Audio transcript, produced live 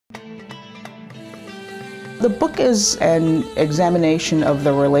The book is an examination of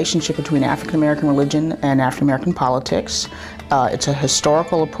the relationship between African American religion and African American politics. It's a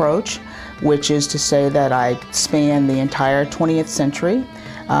historical approach, which is to say that I span the entire 20th century,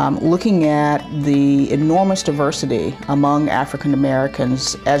 looking at the enormous diversity among African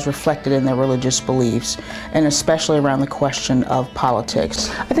Americans as reflected in their religious beliefs, and especially around the question of politics.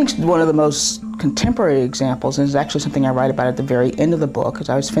 I think one of the most contemporary examples, and is actually something I write about at the very end of the book, because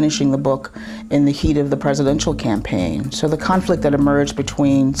I was finishing the book in the heat of the presidential campaign. So the conflict that emerged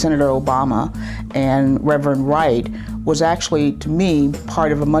between Senator Obama and Reverend Wright was actually, to me,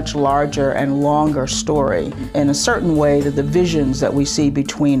 part of a much larger and longer story. In a certain way, the divisions that we see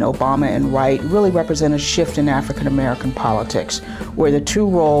between Obama and Wright really represent a shift in African American politics, where the two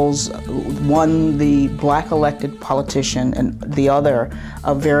roles, one the black elected politician and the other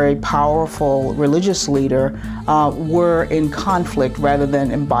a very powerful religious leader, were in conflict rather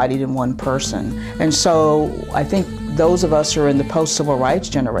than embodied in one person. And so I think those of us who are in the post-civil rights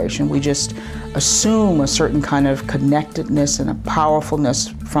generation, we just assume a certain kind of connectedness and a powerfulness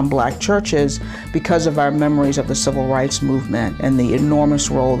from black churches because of our memories of the civil rights movement and the enormous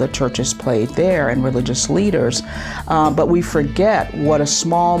role that churches played there and religious leaders. But we forget what a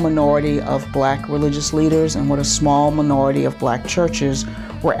small minority of black religious leaders and what a small minority of black churches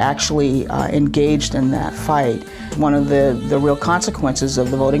were actually engaged in that fight. One of the real consequences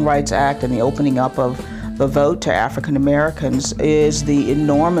of the Voting Rights Act and the opening up of the vote to African Americans is the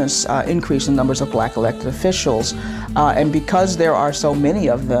enormous increase in numbers of black elected officials. And because there are so many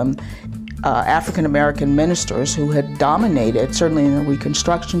of them, African American ministers who had dominated, certainly in the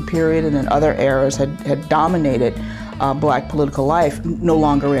Reconstruction period and in other eras, had dominated black political life, no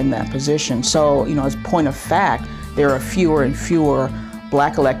longer in that position. So, as a point of fact, there are fewer and fewer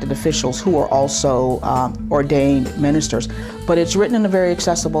black elected officials who are also ordained ministers. But it's written in a very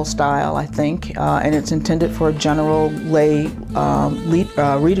accessible style, I think, and it's intended for a general lay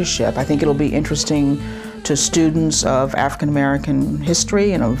readership. I think it'll be interesting to students of African American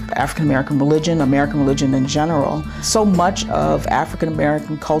history and of African American religion in general. So much of African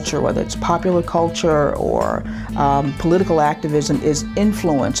American culture, whether it's popular culture or political activism, is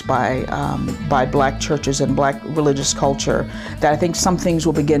influenced by black churches and black religious culture, that I think some things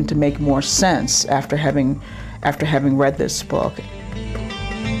will begin to make more sense after having read this book.